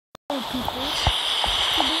people.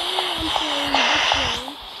 Today I'm playing this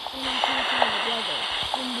game and I'm playing with my brother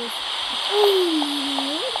in this.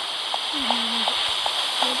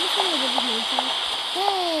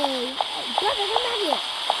 Hey, brother, come back here.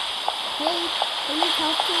 Hey, can you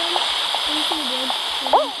talk to him? Can you see good?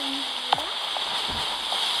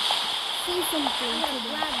 Say something to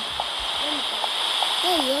them.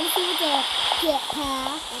 Hey, you want to see what's a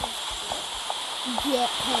jetpack?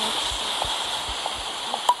 Jetpack.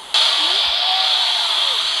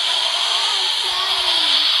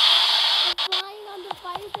 I'm flying on the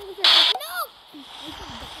fire extinguisher. No!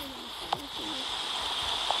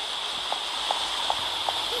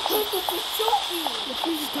 The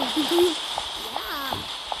fish is talking to you. Yeah.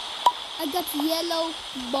 I got yellow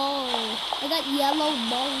ball. I got yellow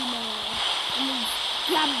ball now. I mean,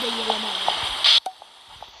 grab the yellow ball.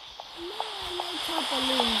 No, I like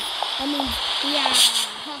trampoline. I mean, yeah.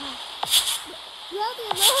 Brother,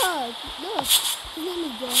 look. Look. His name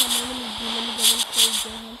is Johan. My name is Dean. Let me go and say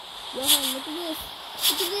Johan. Johan, look at this.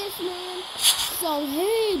 Look at this, man. Some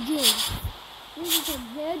head jumps. This is some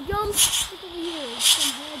head jumps. Look over here.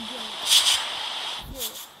 Some head jumps.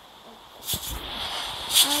 Here.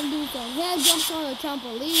 I'm doing some head jumps on a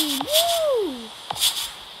trampoline. Woo!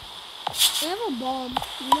 I have a bomb.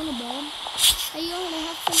 You want a bomb? Hey, Johan, I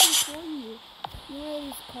have something for you. You know what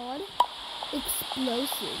it's called?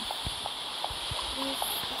 Explosive.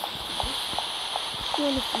 You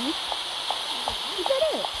want to see? Look at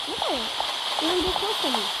it. Look at it. You want to get close to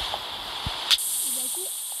me? You like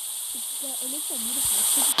it? It looks so beautiful.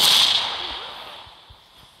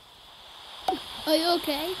 Are you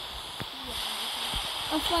okay?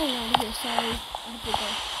 I'm flying out of here. Sorry. I have to go.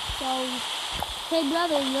 Sorry. Hey,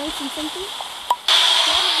 brother, you want to see something?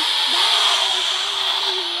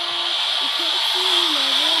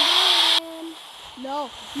 No,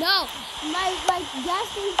 no, my gas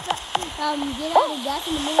thing, get out of gas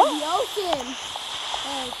in the middle of the ocean.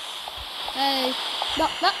 Hey, no.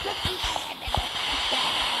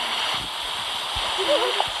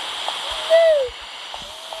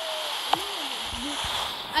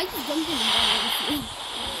 I just jumped in the water with you.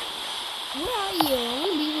 Where are you? I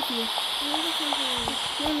want to be with you.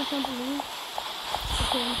 You're on the trampoline.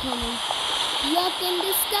 Okay, I'm coming. Look in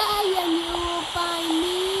the sky and you will find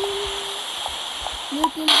me.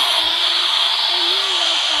 Look in the sky and you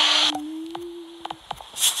will find me.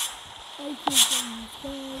 I think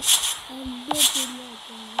I'm looking like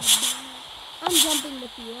a I'm jumping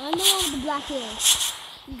with you. I'm the one with the black hair.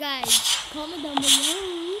 Guys, comment down below what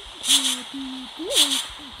do you think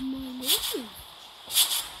my name is.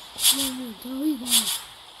 Let me tell you guys.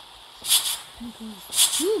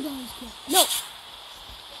 Because you guys can. No!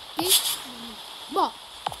 Okay? Ball.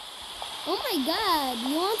 Oh my god,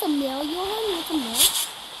 you want some mail? You want some mail?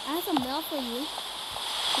 I have some mail for you.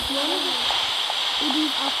 If you want to do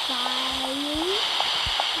a fire,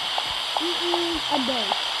 a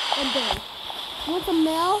day. You want some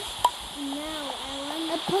mail? No,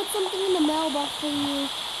 I put something in the mailbox for you.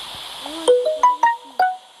 I want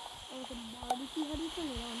some barbecue. How do you turn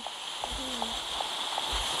it on?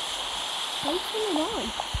 How do you turn it on?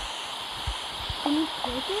 Can you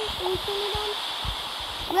click it and turn it on?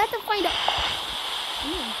 We have to find out.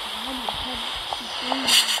 Oh,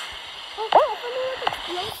 I found an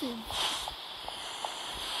explosive.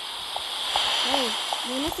 Hey,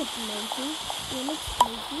 you want an explosive?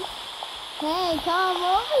 Hey, come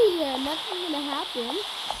over here. Nothing's gonna happen.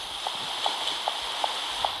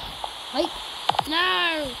 Hey, no.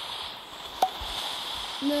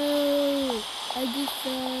 No, I just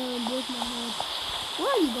broke my head. Where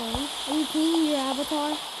are you going? Are you cleaning your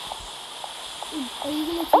avatar? Are you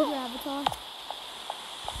gonna change your avatar?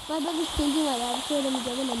 My brother's changing my avatar, then we're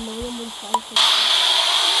gonna annoy him with fighting.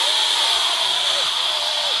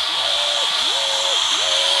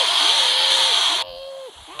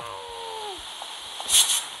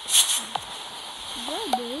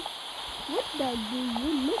 Brother, what dog do you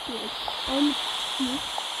look like?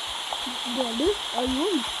 Brother, are you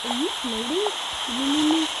floating?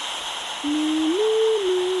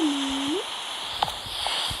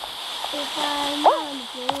 If I'm on the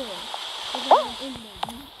floor, if I'm in the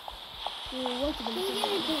room, what's going to be?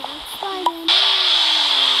 Spider-Man!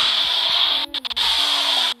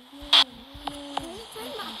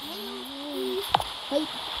 Hey!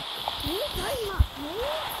 Can you turn my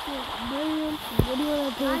pants? What do you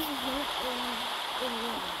want to do?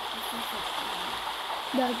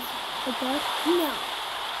 That's like that? No.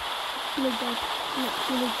 Like that. No,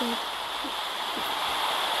 like that.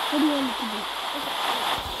 What do you want to do?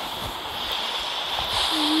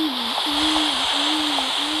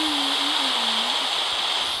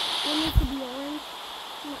 You need to be orange.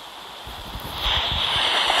 No.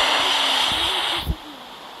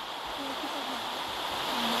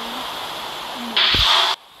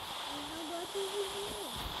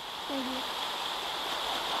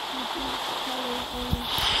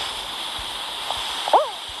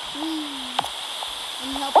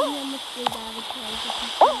 helping him with his avatar.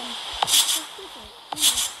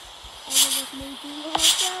 All of us making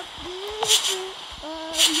ourselves different. Oh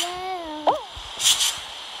yeah.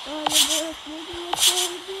 All of us making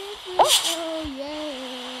ourselves different. Oh yeah.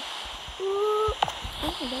 Ooh.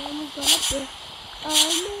 Oh, that almost got up there.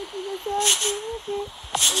 Making ourselves different.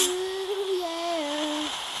 Ooh yeah.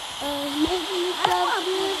 Making ourselves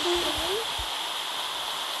different.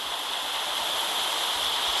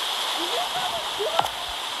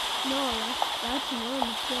 No, that's more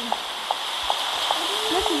than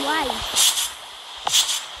that's white.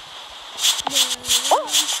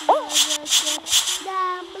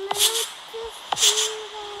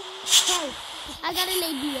 Hey, I got an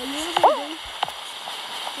idea. You wanna play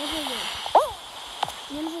a game?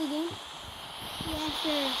 You wanna play a game? Yeah,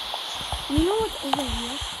 sure. You know what's over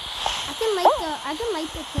here? I can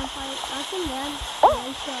light the campfire. I can light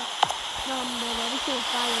the barbecue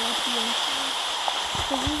fire at the end.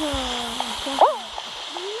 Cause these are campfire.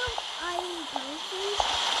 Do you know I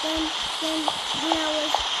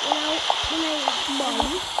was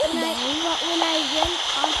when I went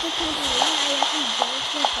off the trampoline, I actually jumped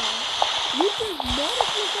my car. You just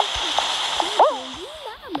noticed me off the trampoline. You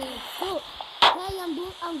not me. So, hey, I'm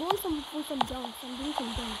going for some jumps. I'm doing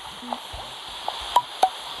some jumps.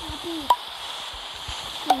 Happy.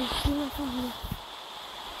 Hey, see what's on here.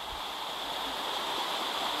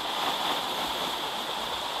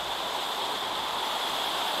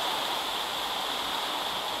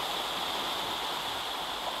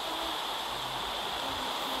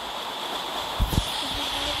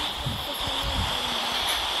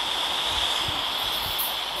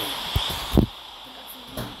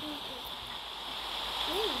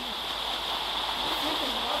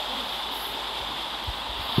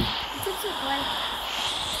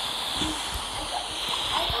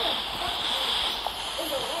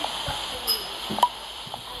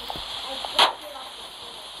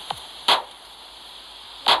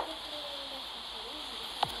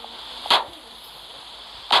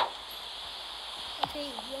 Okay,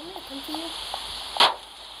 you want me to come to you?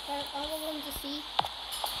 For all of them to see?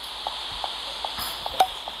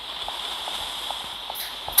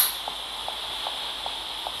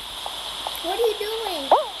 What are you doing?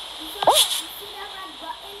 You see that red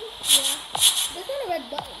button? Yeah. There's not a red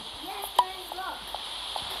button. Yes, there is. Look.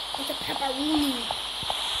 It's a pepperoni.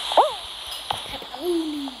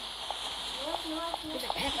 Pepperoni. No, it's a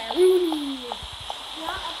pepperoni. It's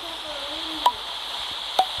not a pepperoni.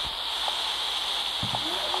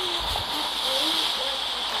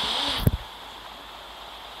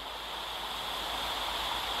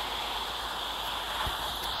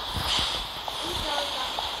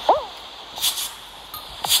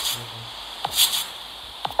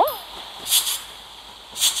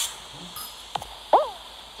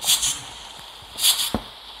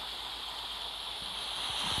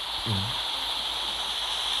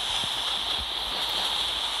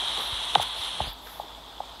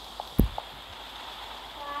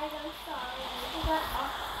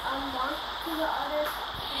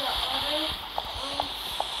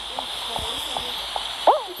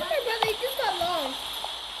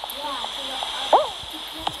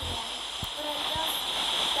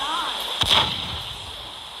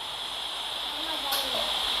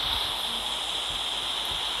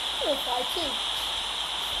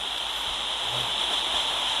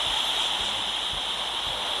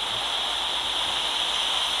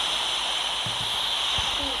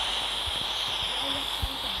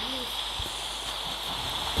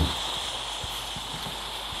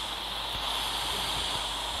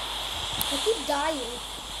 I keep dying.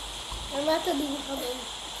 I'm about to be coming.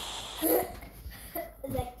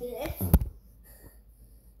 Like this.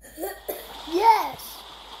 Yes.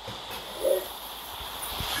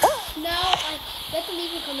 No, let the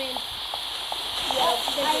leader come in. Yeah,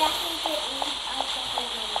 I actually didn't.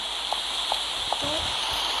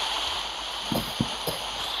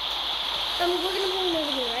 We're gonna go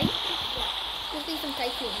over here, right? Yeah. Let's do some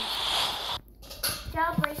tycoons.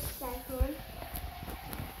 Jailbreak tycoon.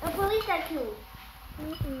 A police tycoon.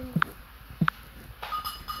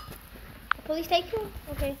 A police tycoon?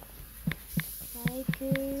 Okay.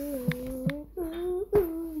 Tycoon.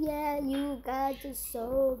 Ooh, yeah, you guys are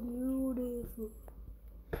so beautiful.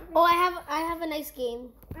 Oh, I have a nice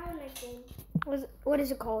game. I have a nice game. What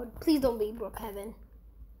is it called? Please don't be Brookhaven.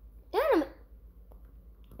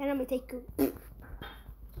 Anime tycoon.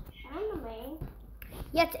 Anime?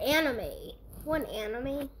 Yeah, it's anime. One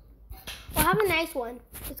anime. I have a nice one.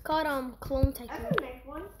 It's called Clone Tycoon. I have a nice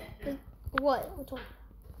one. What? Which one?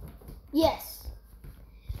 Yes.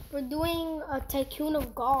 We're doing a Tycoon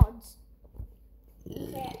of Gods.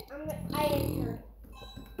 Okay, I enter.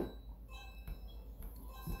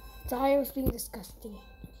 Zahir was being disgusting.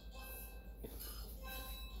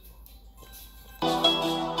 It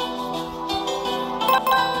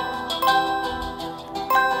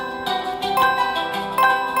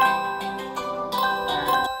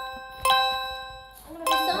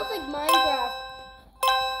sounds like Minecraft.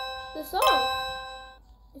 The song.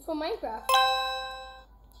 It's from Minecraft.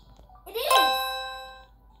 It is.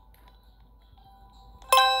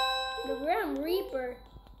 The Grim Reaper.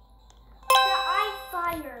 The eye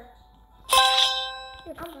fire.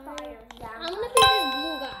 The I'm fire. Yeah. I'm gonna be this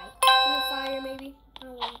blue guy. Blue fire, maybe. I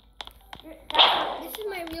don't know. This is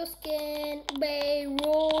my real skin. Bay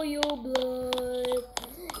Royal Blood.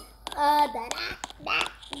 Da da da da da.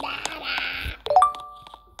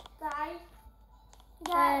 Guys.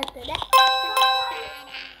 Da da da.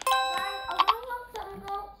 Guys, a long time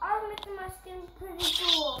ago, I was making my skin pretty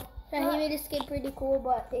cool. Yeah, he made his skin pretty cool,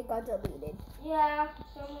 but it got deleted. Yeah,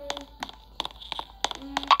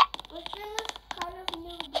 my skin looks kind of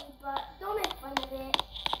newbie, but don't make fun of it.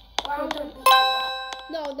 Or I'm gonna beat you up.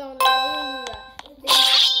 No, don't do that.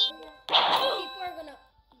 People are gonna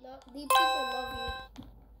love. These people love you.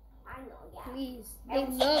 I know, yeah. Please, they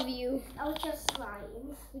love you. I was just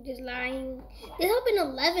lying. We're just lying. This has been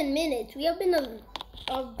 11 minutes. We have been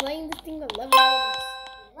playing this thing 11 minutes.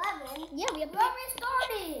 11? Yeah, we have. We already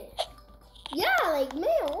started. Yeah, like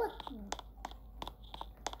man, what?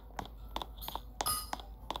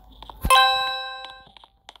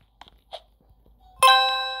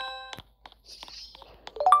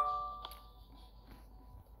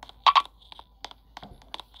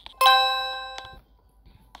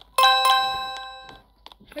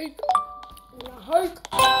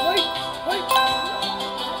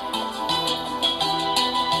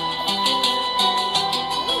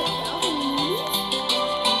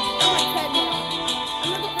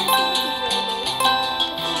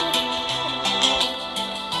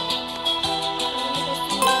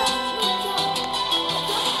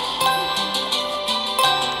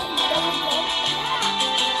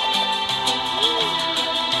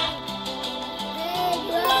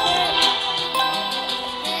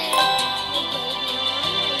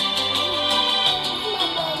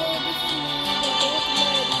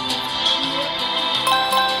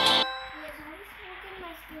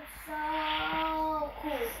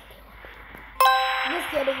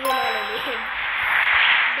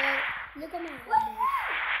 Look at my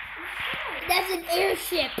That's an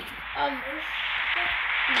airship.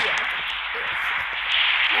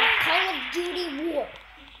 Call of Duty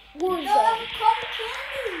Warzone.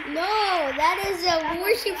 No, that is a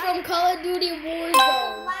warship from Call of Duty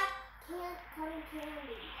Warzone.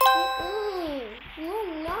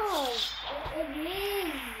 No. It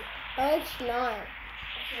is. Oh, it's not.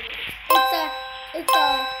 It's a.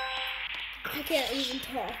 I can't even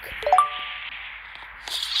talk.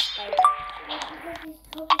 Because he's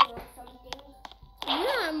talking or something.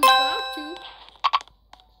 Yeah, I'm about to.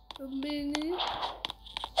 A minute.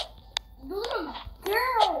 Little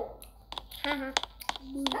girl. Haha.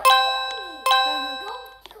 Go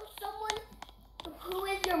kill someone who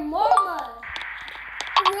is your mama.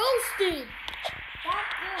 Roasted.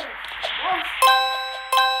 That's good. Roasted.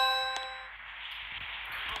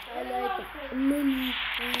 I like money.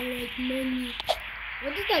 I like money.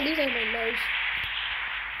 What did that leave on my nose?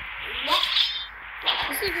 What?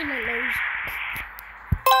 This is in my nose.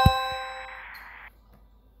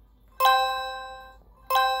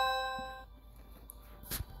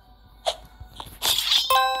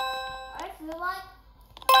 I feel like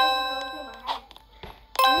there's a nose in my head.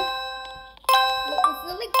 I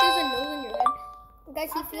feel like there's a nose in your head.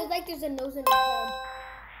 Guys, he feels like there's a nose in his head.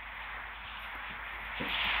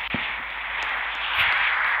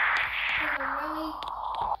 Nothing.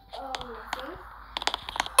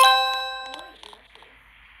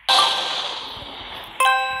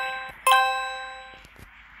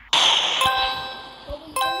 What were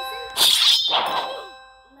you gonna say?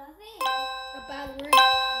 Nothing. A bad word. No.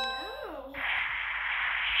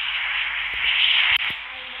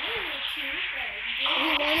 We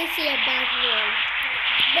want to say a bad word.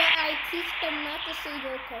 But I teach them not to say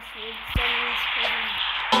your cuss words.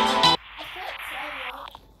 I could say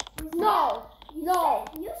it. No.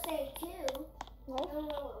 You say it too. No.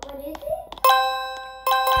 What is it?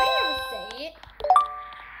 I never say it.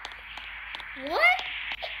 What?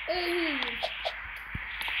 You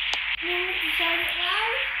want me to shout it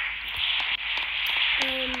loud?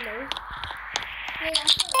 No. Wait,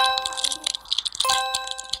 that's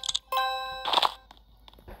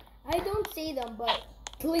I don't say them, but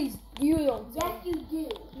please, you don't say yes, you do.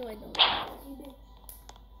 No, I don't. You do.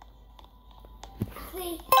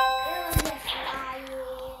 See, it was just lying.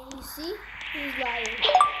 You see? He's lying.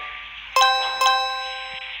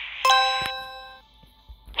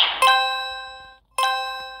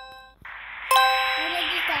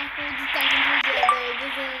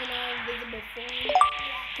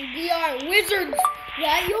 We are wizards,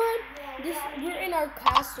 right, Johan? Yeah, We're in our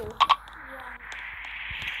castle.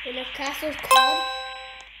 yeah. And our castle's called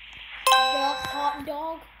the hot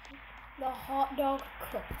dog. The hot dog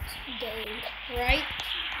cooked gang, right?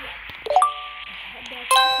 The hot dog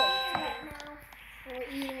cooked Right gang. now. We're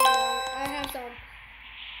eating right now. I have some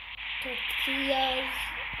tortillas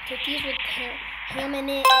with ham in it,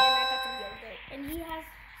 and I got some yogurt. And he has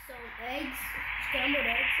some eggs, scrambled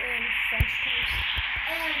eggs, and French toast.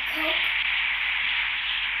 And Coke.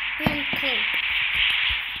 And Coke.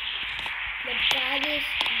 The baddest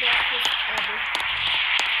breakfast ever.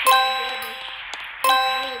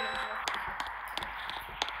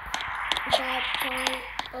 But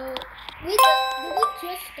did we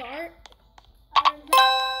just start?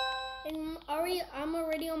 And I'm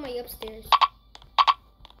already on my upstairs.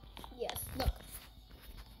 Yes, look.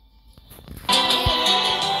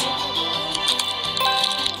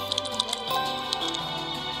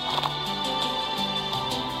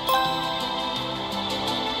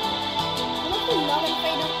 I'm not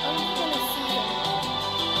afraid of. I'm just gonna see them.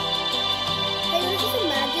 Hey, this is a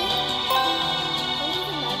magic. This is a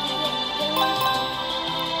magic.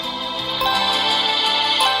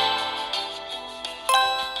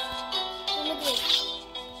 And look at this.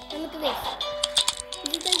 And look at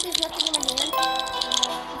this. You think there's nothing in my hand?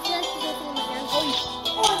 You see like there's nothing in my hand?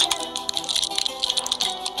 Oh,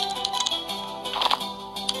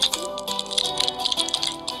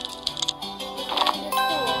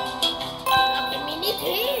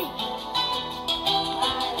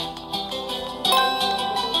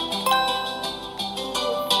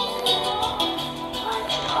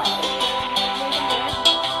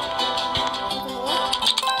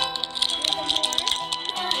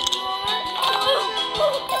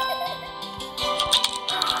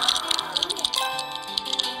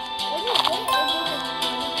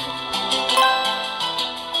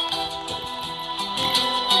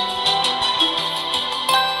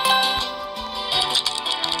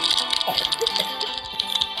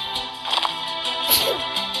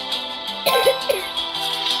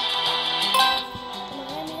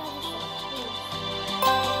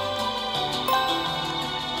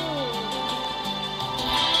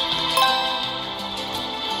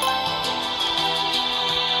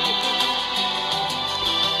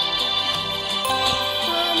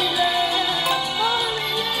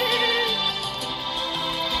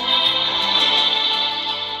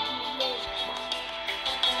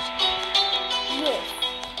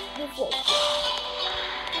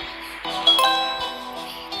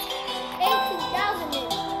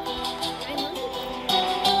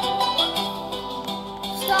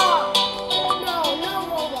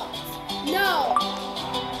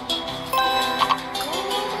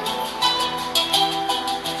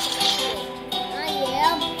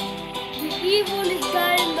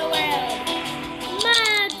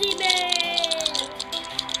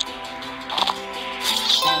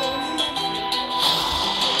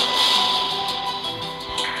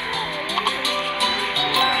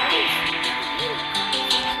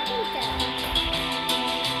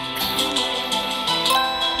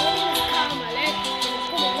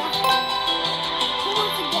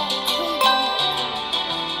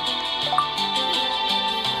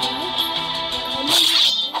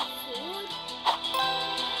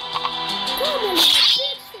 Come on,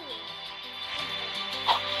 big sword.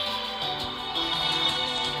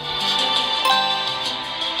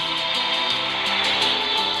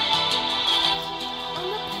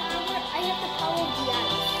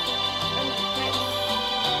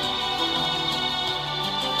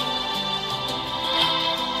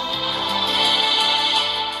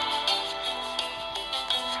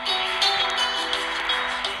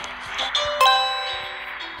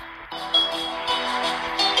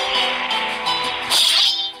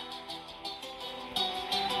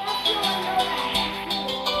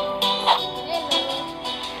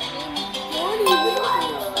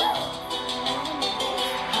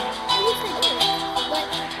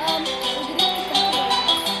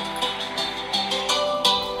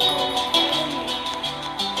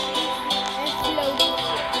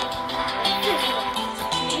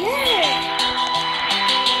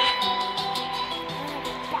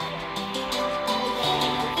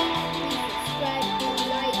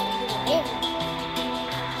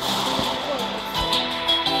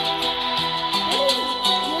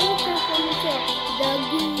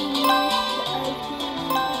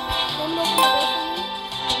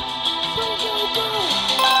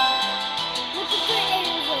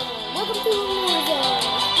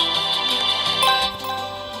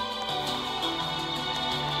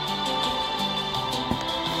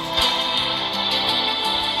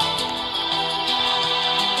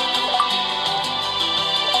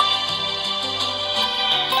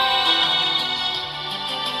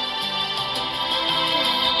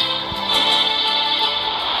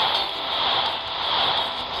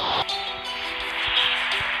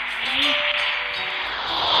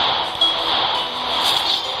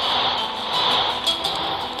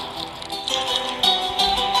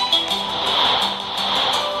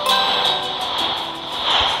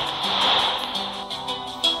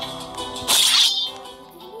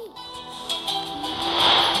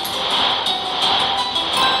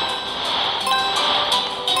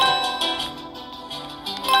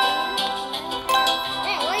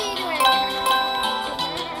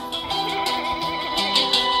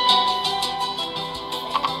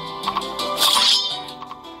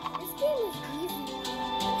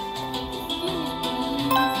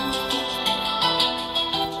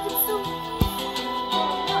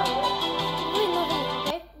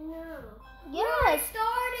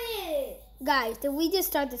 Guys, did we just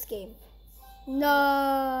start this game?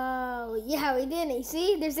 No. Yeah, we didn't.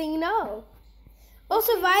 See, they're saying no. Oh,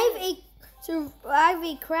 survive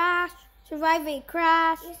a crash. Survive a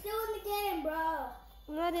crash. You're still in the game, bro.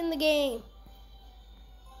 I'm not in the game.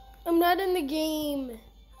 I'm not in the game.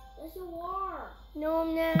 Yes, you are. No,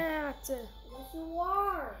 I'm not. Yes, you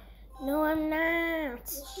are. No, I'm not.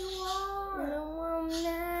 Yes, you are. No, I'm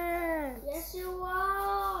not. Yes, you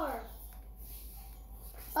are.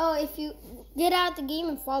 Oh, if you get out the game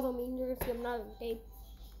and follow me, you're gonna see I'm not in the game.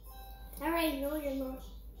 Alright, no, you're not.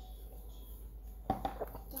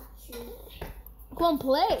 Got you. Go and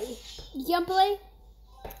play. You can't play?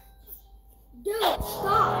 Dude,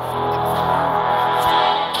 stop.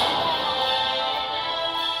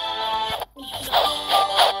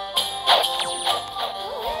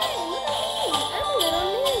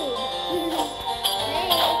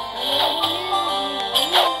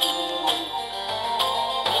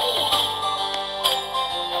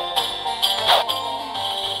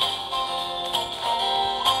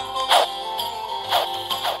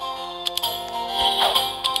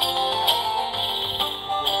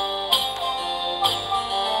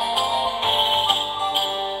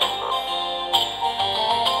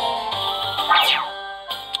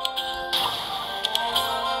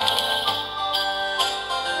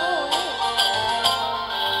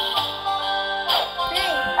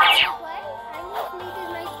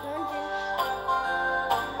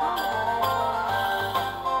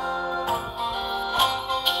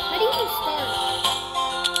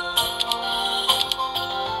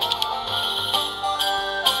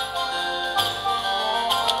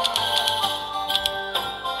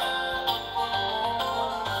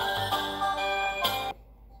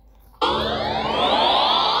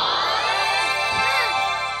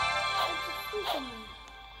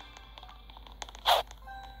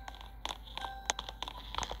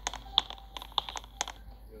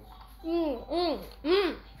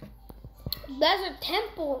 Desert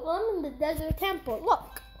temple. I'm in the desert temple.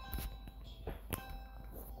 Look.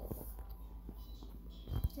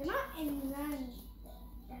 You're not in none.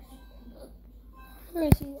 Let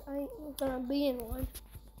me see. I ain't gonna be in one.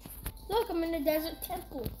 Look, I'm in the desert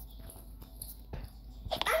temple.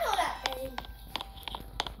 I know that thing.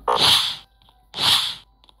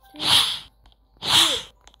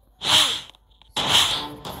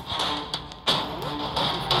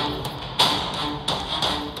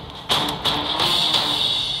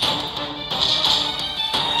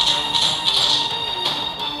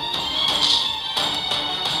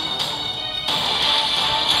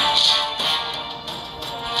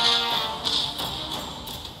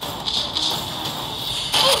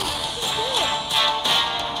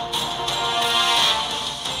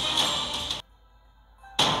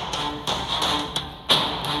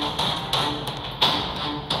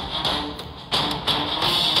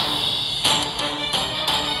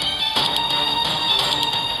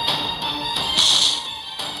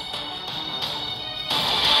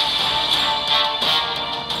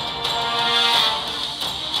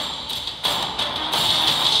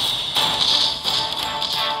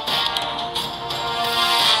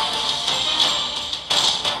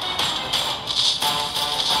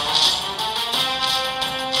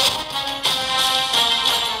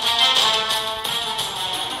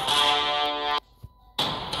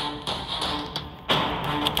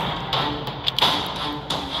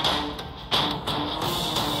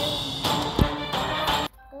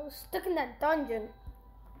 Stuck in that dungeon.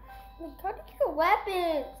 Like, how did you get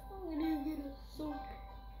weapons? I'm gonna get a sword.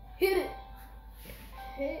 Hit it.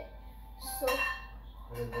 Hit. So.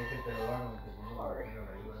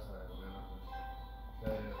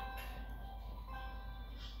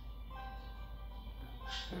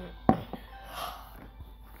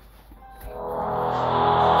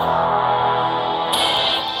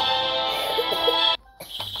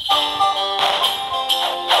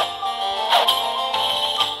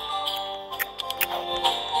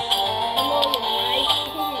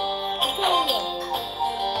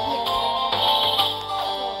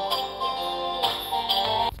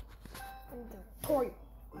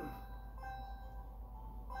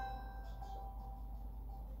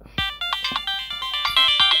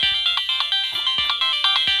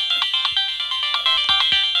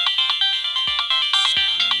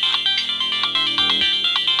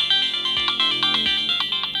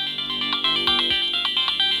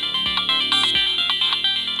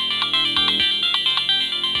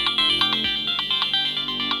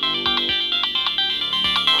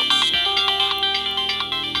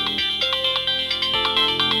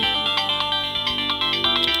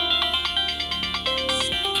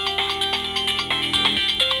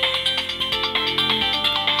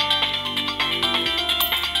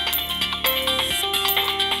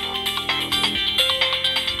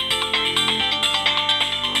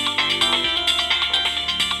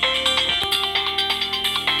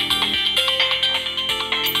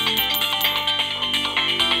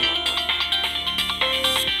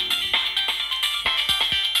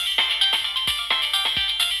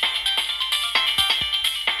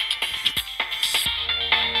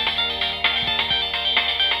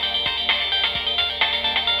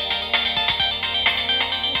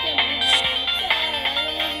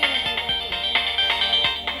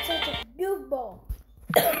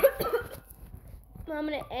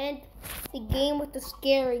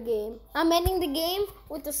 game. I'm ending the game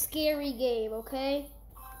with a scary game, okay?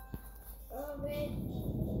 Okay.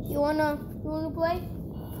 You wanna play?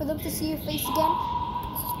 For them to see your face again?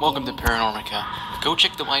 Welcome to Paranormica. Go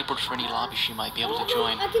check the whiteboard for any lobbies you might be able to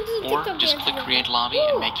join. I can do the Or TikTok just dance click again. create lobby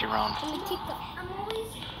and make your own. Let me TikTok. I'm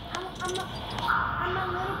a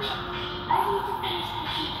little bit. I need to finish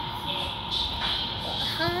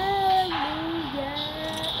Hallelujah.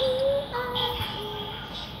 Ooh,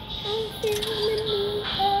 I'm feeling me,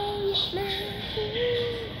 oh yeah,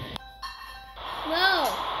 no,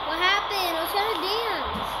 what happened? I was trying to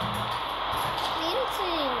dance.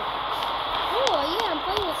 Dancing. Oh yeah, I'm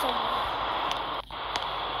playing with someone.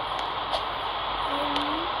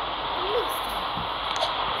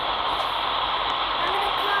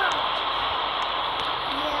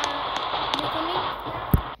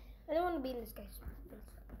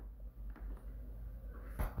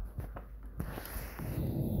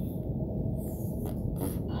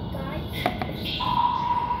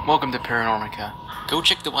 Welcome to Paranormica. Go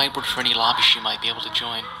check the whiteboard for any lobbies you might be able to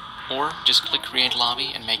join. Or just click create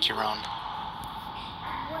lobby and make your own.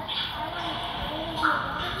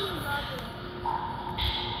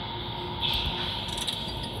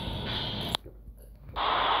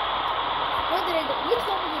 Where did I go? Which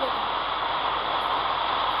lobby did I go?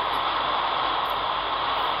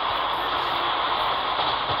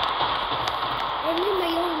 I made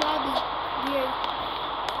my own lobby. Weird.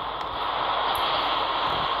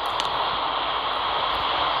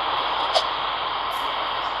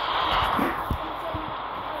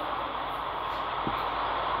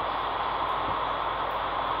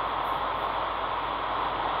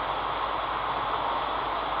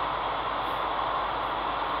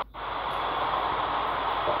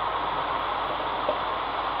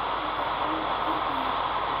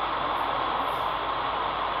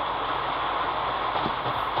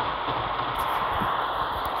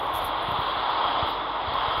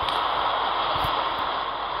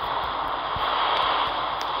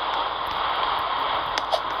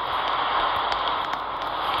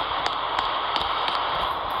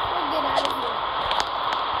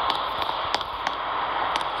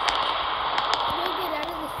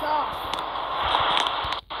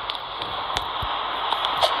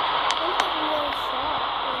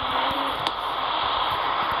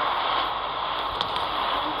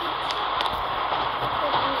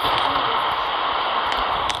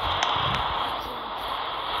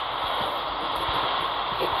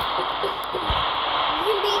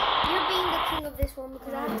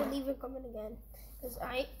 Because I have to leave and come in again. Because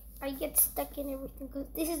I get stuck in everything. Because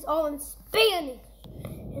this is all in Spanish.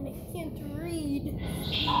 And I can't read.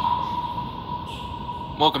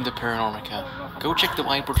 Welcome to Paranormica. Go check the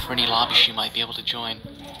whiteboard for any lobbies you might be able to join.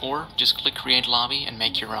 Or just click create lobby and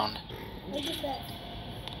make your own. Look at that.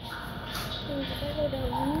 If I go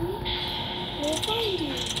down here, we'll find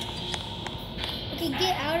you. Okay,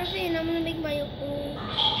 get out of it and I'm going to make my own.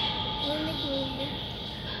 I'm going to make my own.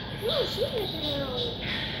 No, she's making her own.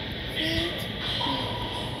 Feet.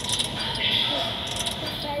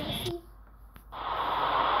 Privacy.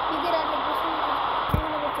 You get out of this one. You're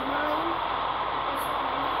going to go to mine.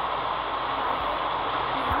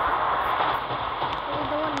 I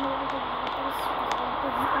don't want to know what to do.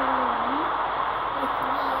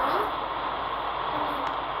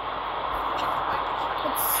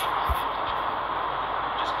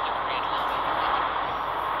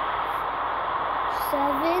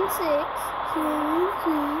 Seven, 6, 2, 6,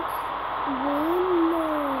 1, 9.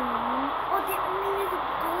 Oh, they only need to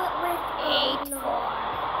do it with 8, 4.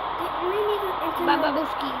 They only need to enter. Baba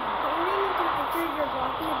Booski. They only need to enter your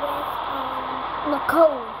body with The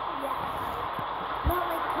code. yeah, not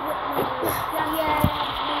like with numbers. Yeah.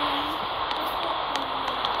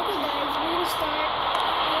 Okay, guys, we're gonna start.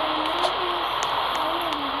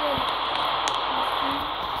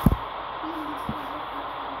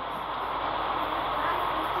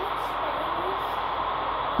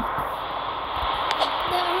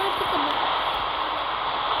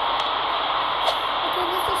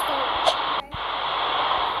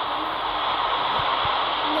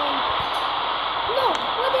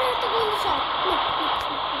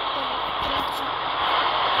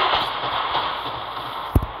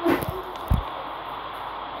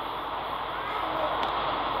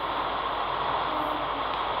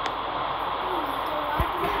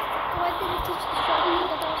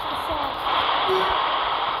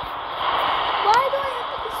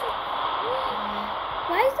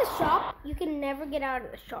 You can never get out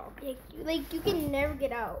of the shop. Like you can never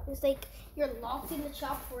get out. It's like you're locked in the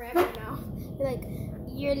shop forever now.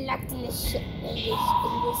 You're locked in this shit in this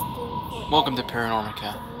thing. Welcome to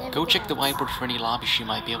Paranormica. Go check the whiteboard for any lobbies you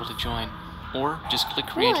might be able to join. Or just click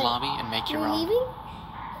create What? lobby and make your You're own. leaving?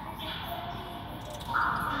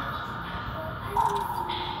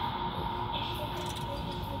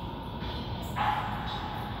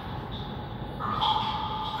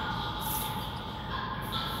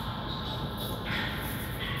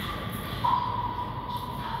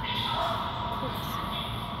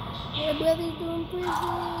 My brother's doing prison.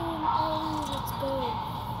 Oh, let's go.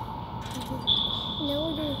 Now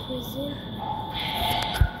we're doing prison.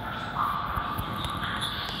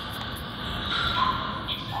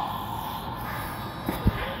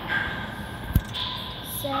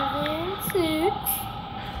 Seven, 6,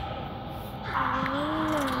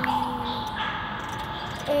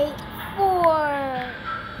 8, 4.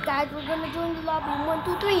 Guys, we're gonna join the lobby. 1,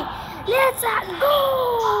 2, 3. Let's go!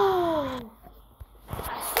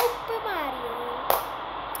 Super Mario.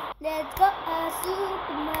 Let's go,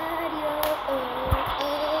 Super Mario.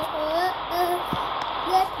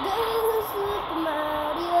 Let's go, Super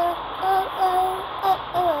Mario.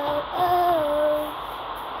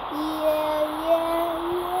 Yeah, yeah,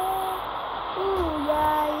 yeah. Ooh,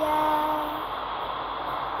 yeah, yeah.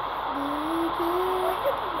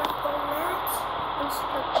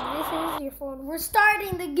 This is your phone. We're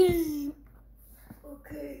starting the game.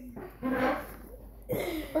 Okay.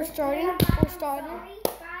 We're starting. Sorry,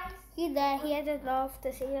 guys. He has his love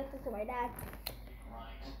to say something to my dad.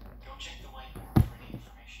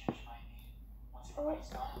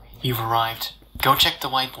 You've arrived. Go check the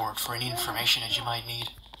whiteboard for any information that you might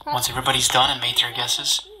need. Once everybody's done and made their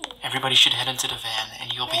guesses, everybody should head into the van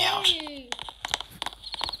and you'll be out.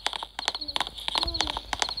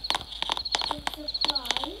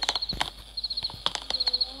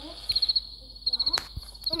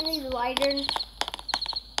 I'm gonna need a lighter.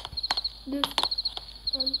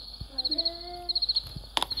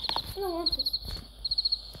 I don't want this.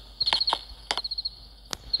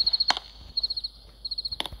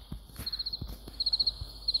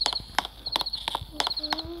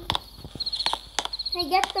 Hey,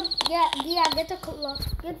 get the color.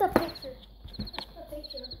 Get the picture. A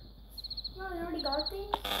picture. No, we already got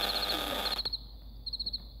things.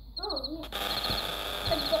 Oh, yeah.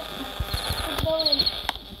 Let's go in.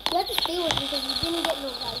 You have to stay with me because you didn't get no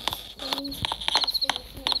lights. That means you have to stay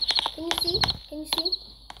with me. Can you see? Can you see?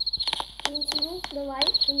 Can you see me? The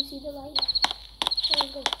light? Can you see the light? There we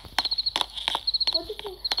go. What do you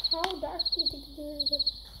think? How dark do you think it is?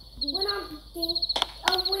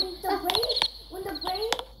 When the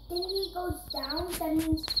brain thingy goes down, that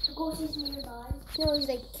means the ghost is nearby. No, he's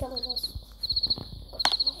like killing us.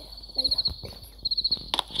 Light up.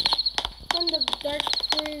 From the dark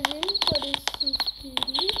prison, what is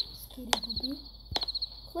Skitty Booby?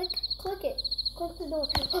 Click it. Click the door.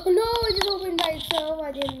 Oh no, it just opened by itself.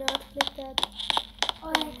 I did not click that. Oh,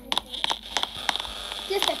 I clicked it.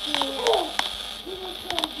 Just a few. Oh, he will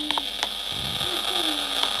kill you.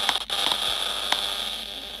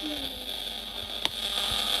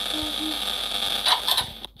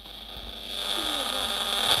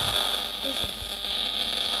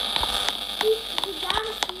 He's down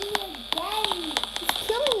to me again. He's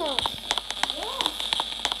killing us. Yes.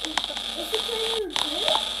 Is he playing you good?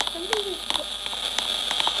 Something is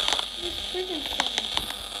this prison cell.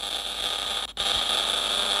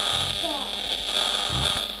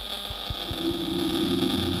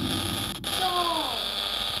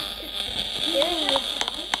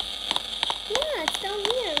 Yeah, it's down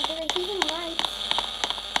here. But I see some lights.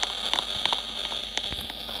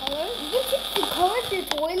 Color? You can see the color to the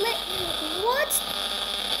toilet? What?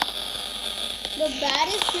 The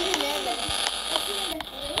baddest prison ever.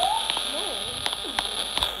 No.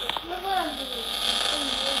 Look what I'm doing.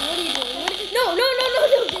 What are you doing? No.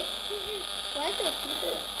 Why is there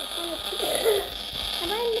people? Am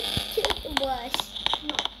I in the bus?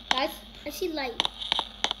 No. Guys, I see light.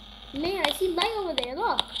 Man, I see light over there.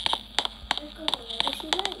 Look. Let's go there. I see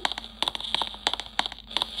light.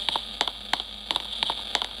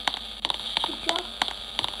 Good job.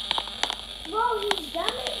 Whoa, he's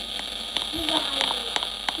done it. He's behind me.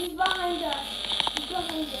 He's behind us. He's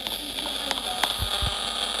behind us. He's behind us.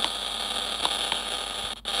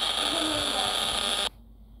 He's behind us.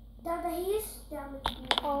 Dada, he is down with me.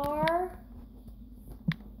 Are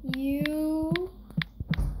you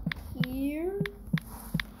here?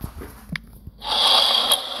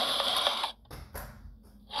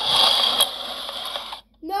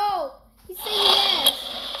 No, he's saying yes.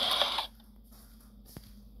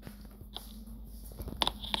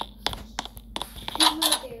 He's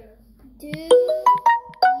not there. Do you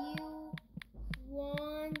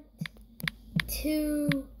want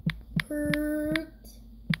to hurt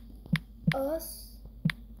us?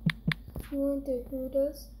 You want to hurt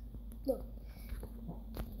us? No.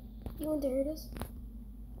 You want to hurt us?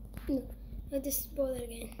 No. I'll just spoil it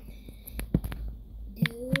again. Do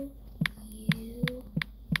you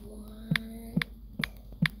want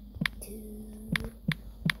to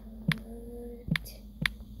hurt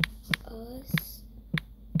us?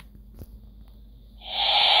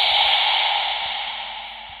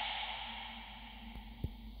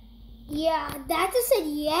 Yeah, that just said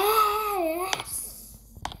yes.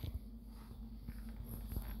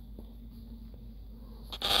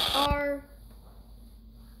 Are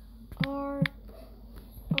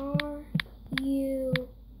you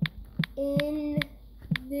in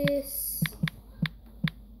this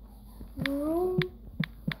room?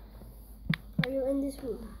 Are you in this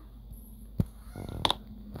room?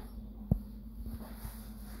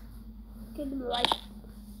 Get the light.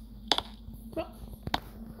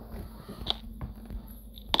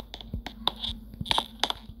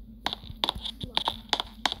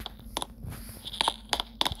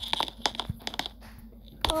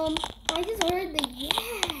 I just heard the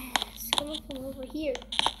yes coming from over here.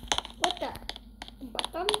 What the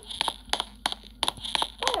bottom?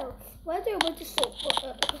 Oh, why is there a bunch of soap?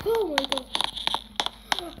 Oh my god.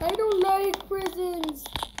 I don't like prisons.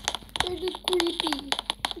 They're the creepy.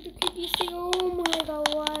 They're the creepiest thing. Oh my god,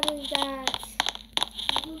 what is that?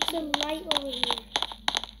 There's some light over here.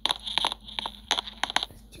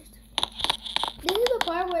 This is the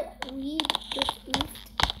part where we just oofed.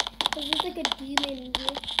 Cause there's like a demon in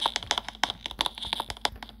here.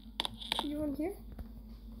 Anyone here?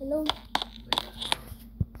 Hello?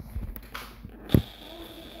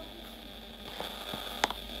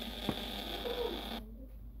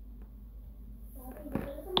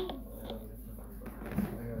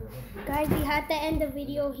 Guys, we had to end the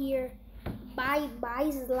video here. Bye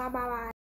bye.